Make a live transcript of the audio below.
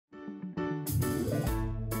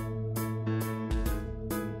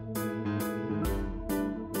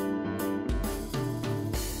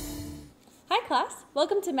class,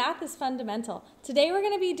 welcome to Math is Fundamental. Today we're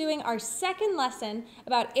going to be doing our second lesson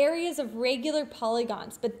about areas of regular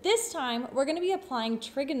polygons, but this time we're going to be applying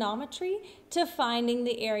trigonometry to finding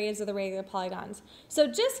the areas of the regular polygons. So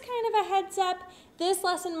just kind of a heads up, this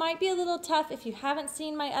lesson might be a little tough if you haven't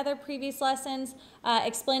seen my other previous lessons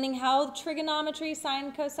explaining how trigonometry,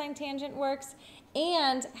 sine, cosine, tangent works,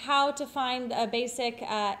 and how to find a basic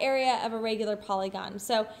area of a regular polygon.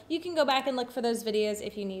 So you can go back and look for those videos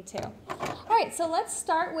if you need to. All right, so let's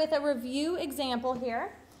start with a review example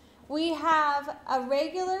here. We have a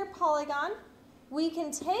regular polygon. We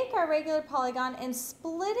can take our regular polygon and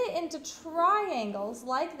split it into triangles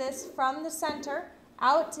like this from the center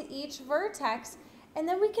out to each vertex, and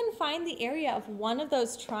then we can find the area of one of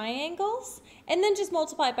those triangles and then just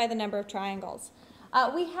multiply it by the number of triangles.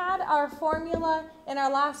 We had our formula in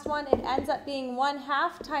our last one. It ends up being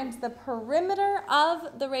 1/2 times the perimeter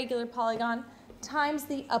of the regular polygon times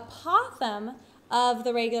the apothem of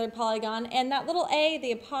the regular polygon. And that little a,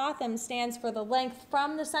 the apothem, stands for the length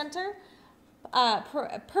from the center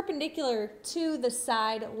perpendicular to the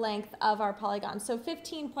side length of our polygon. So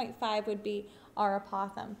 15.5 would be our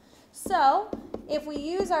apothem. So if we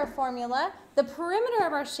use our formula, the perimeter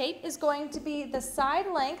of our shape is going to be the side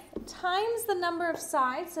length times the number of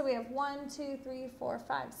sides. So we have 1, 2, 3, 4,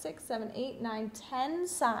 5, 6, 7, 8, 9, 10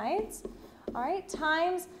 sides. All right,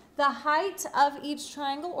 times the height of each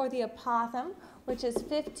triangle, or the apothem, which is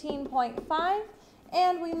 15.5.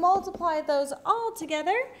 And we multiply those all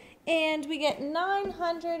together, and we get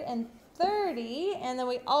 930. And then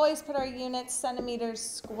we always put our units centimeters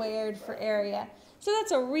squared for area. So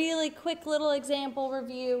that's a really quick little example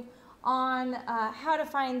review on how to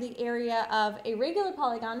find the area of a regular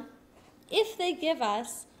polygon if they give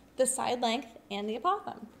us the side length and the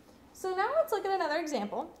apothem. So now let's look at another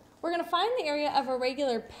example. We're going to find the area of a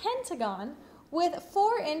regular pentagon with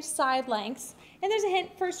 4-inch side lengths. And there's a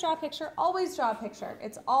hint: first draw a picture. Always draw a picture.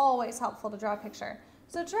 It's always helpful to draw a picture.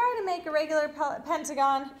 So try to make a regular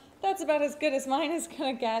pentagon. That's about as good as mine is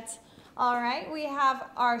going to get. All right, we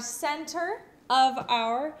have our center of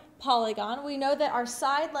our polygon. We know that our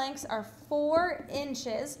side lengths are 4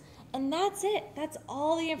 inches, and that's it. That's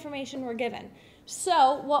all the information we're given.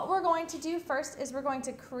 So what we're going to do first is we're going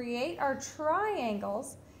to create our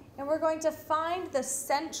triangles, and we're going to find the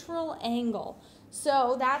central angle.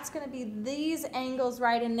 So that's going to be these angles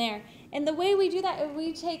right in there. And the way we do that is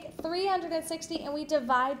we take 360 and we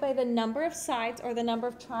divide by the number of sides, or the number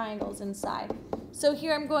of triangles inside. So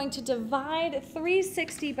here I'm going to divide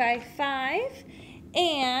 360 by 5,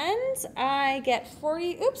 and I get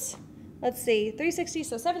 40, let's see, 360,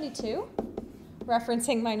 so 72,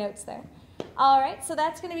 referencing my notes there. All right, so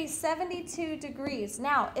that's going to be 72 degrees.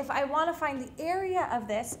 Now, if I want to find the area of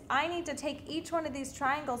this, I need to take each one of these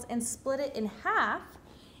triangles and split it in half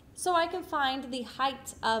so I can find the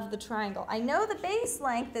height of the triangle. I know the base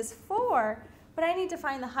length is 4, but I need to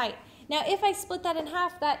find the height. Now, if I split that in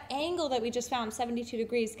half, that angle that we just found, 72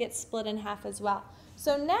 degrees, gets split in half as well.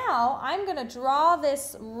 So now I'm going to draw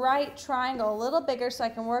this right triangle a little bigger so I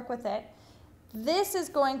can work with it. This is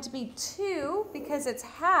going to be 2 because it's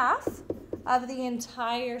half of the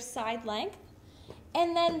entire side length.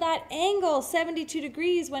 And then that angle, 72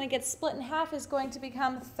 degrees, when it gets split in half, is going to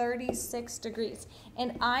become 36 degrees.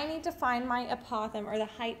 And I need to find my apothem, or the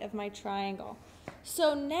height of my triangle.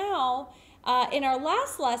 So now, in our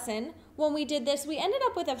last lesson, when we did this, we ended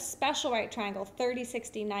up with a special right triangle, 30,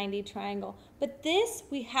 60, 90 triangle. But this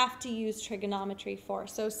we have to use trigonometry for,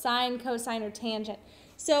 so sine, cosine, or tangent.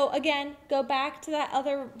 So again, go back to that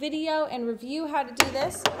other video and review how to do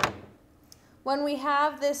this. When we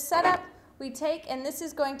have this set up, we take, and this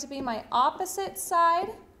is going to be my opposite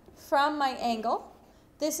side from my angle.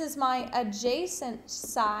 This is my adjacent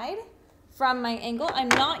side from my angle. I'm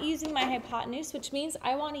not using my hypotenuse, which means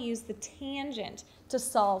I want to use the tangent to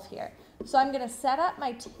solve here. So I'm going to set up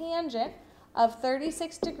my tangent of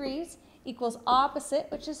 36 degrees equals opposite,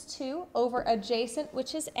 which is 2, over adjacent,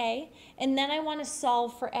 which is a, and then I want to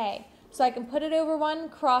solve for a. So I can put it over 1,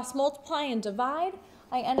 cross multiply, and divide.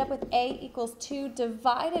 I end up with a equals 2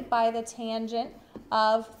 divided by the tangent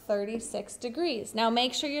of 36 degrees. Now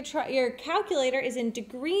make sure your calculator is in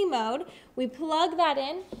degree mode. We plug that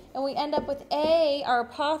in, and we end up with a, our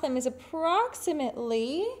apothem, is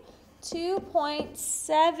approximately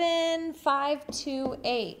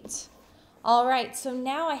 2.7528. All right, so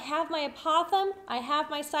now I have my apothem, I have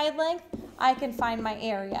my side length, I can find my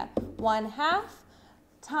area. 1/2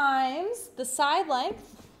 times the side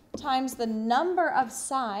length times the number of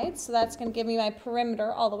sides, so that's going to give me my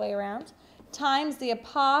perimeter all the way around, times the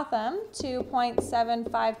apothem,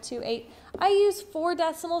 2.7528. I use 4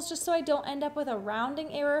 decimals just so I don't end up with a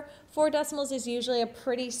rounding error. 4 decimals is usually a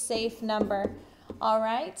pretty safe number. All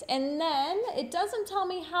right, and then it doesn't tell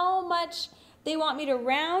me how much they want me to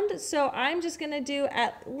round, so I'm just going to do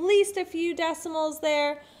at least a few decimals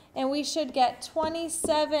there, and we should get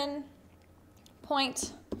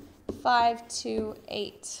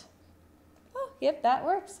 27.528. Oh, yep, that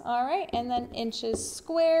works. All right, and then inches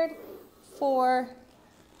squared for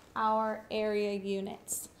our area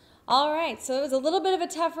units. All right, so it was a little bit of a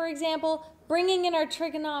tougher example, bringing in our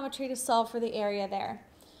trigonometry to solve for the area there.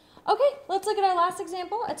 Okay, let's look at our last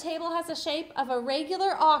example. A table has the shape of a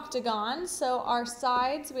regular octagon. So our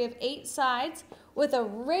sides, we have 8 sides with a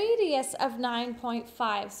radius of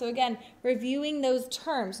 9.5. So again, reviewing those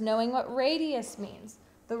terms, knowing what radius means.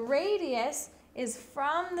 The radius is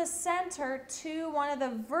from the center to one of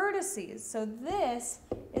the vertices. So this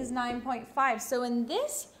is 9.5. So in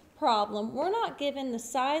this problem, we're not given the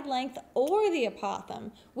side length or the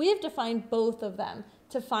apothem. We have to find both of them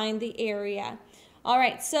to find the area. All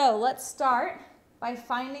right, so let's start by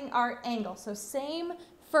finding our angle. So same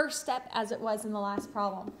first step as it was in the last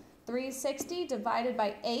problem. 360 divided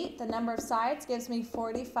by 8, the number of sides gives me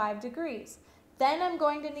 45 degrees. Then I'm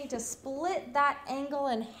going to need to split that angle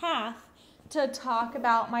in half to talk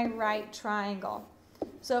about my right triangle.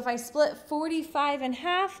 So if I split 45 in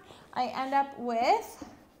half, I end up with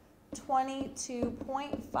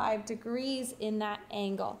 22.5 degrees in that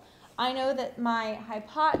angle. I know that my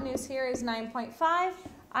hypotenuse here is 9.5.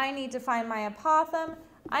 I need to find my apothem.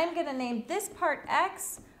 I'm going to name this part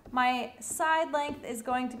x. My side length is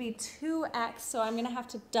going to be 2x, so I'm going to have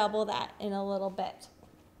to double that in a little bit.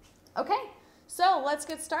 Okay, so let's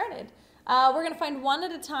get started. We're going to find one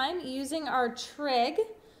at a time using our trig.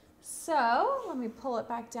 So let me pull it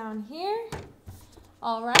back down here.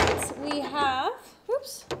 All right, we have,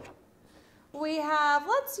 let's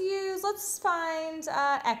find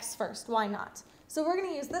x first, why not? So we're going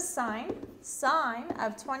to use the sine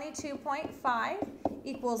of 22.5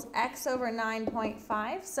 equals x over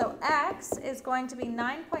 9.5. So x is going to be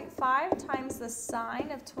 9.5 times the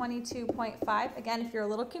sine of 22.5. Again, if you're a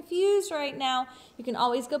little confused right now, you can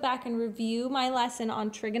always go back and review my lesson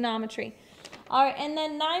on trigonometry. All right, and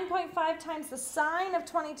then 9.5 times the sine of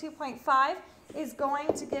 22.5 is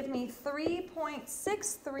going to give me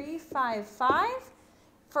 3.6355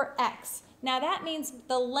 for x. Now that means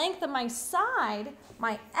the length of my side,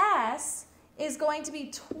 my s, is going to be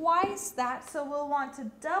twice that, so we'll want to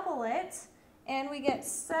double it, and we get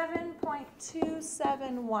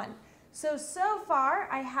 7.271. So far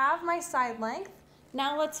I have my side length.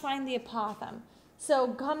 Now let's find the apothem.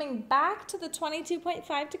 So coming back to the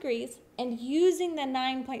 22.5 degrees and using the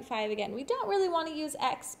 9.5 again. We don't really want to use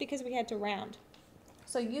x because we had to round.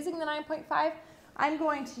 So using the 9.5, I'm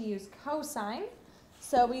going to use cosine.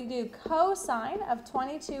 So we do cosine of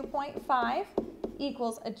 22.5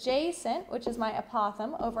 equals adjacent, which is my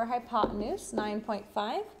apothem, over hypotenuse,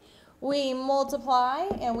 9.5. We multiply,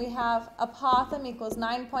 and we have apothem equals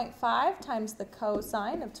 9.5 times the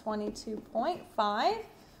cosine of 22.5,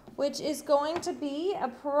 which is going to be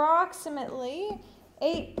approximately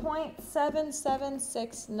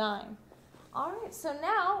 8.7769. All right, so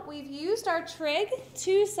now we've used our trig,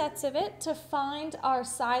 2 sets of it, to find our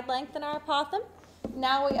side length and our apothem.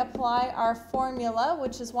 Now we apply our formula,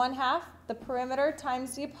 which is 1/2 the perimeter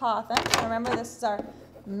times the apothem. Remember, this is our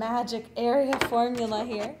magic area formula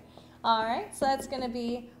here. All right, so that's going to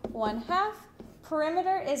be 1/2.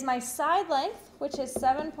 Perimeter is my side length, which is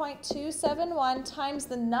 7.271 times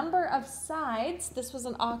the number of sides. This was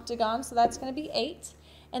an octagon, so that's going to be 8.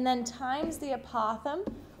 And then times the apothem,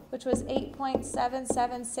 which was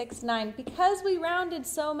 8.7769. Because we rounded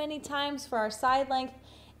so many times for our side length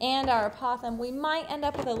and our apothem, we might end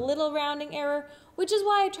up with a little rounding error, which is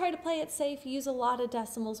why I try to play it safe. Use a lot of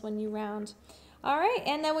decimals when you round. All right,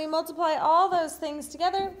 and then we multiply all those things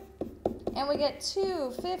together, and we get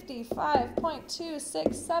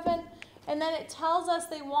 255.267, and then it tells us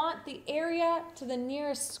they want the area to the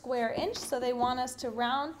nearest square inch, so they want us to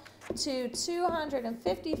round to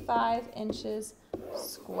 255 inches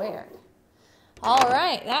squared. All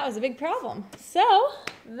right, that was a big problem. So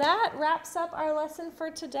that wraps up our lesson for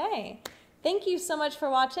today. Thank you so much for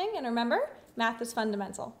watching, and remember, math is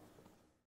fundamental.